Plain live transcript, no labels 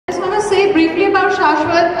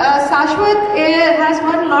Shashwat. Shashwat has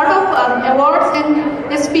won a lot of awards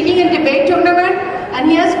in his speaking and debate tournament, and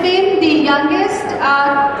he has been the youngest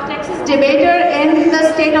Texas debater in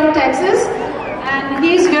the state of Texas. And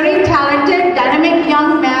he is very talented, dynamic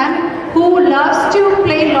young man who loves to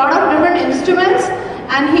play a lot of different instruments,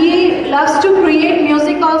 and he loves to create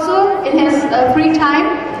music also in his free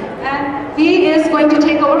time. And he is going to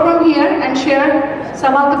take over from here and share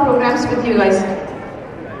some of the programs with you guys.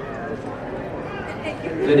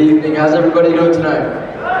 Good evening. How's everybody doing tonight?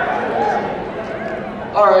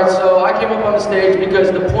 Alright, so I came up on the stage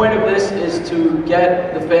because the point of this is to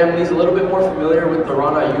get the families a little bit more familiar with the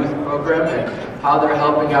Rana Youth Program and how they're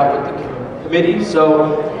helping out with the committee.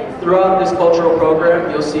 So throughout this cultural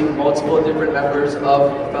program, you'll see multiple different members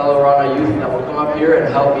of fellow Rana Youth that will come up here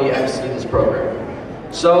and help me MC this program.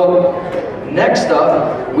 So next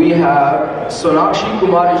up, we have Sonakshi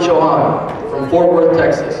Kumari Chauhan from Fort Worth,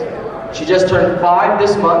 Texas. She just turned 5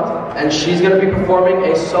 this month, and she's going to be performing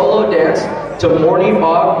a solo dance to Morni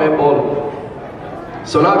Baag Mein Bolu.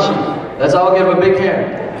 Sonakshi, let's all give a big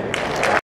hand.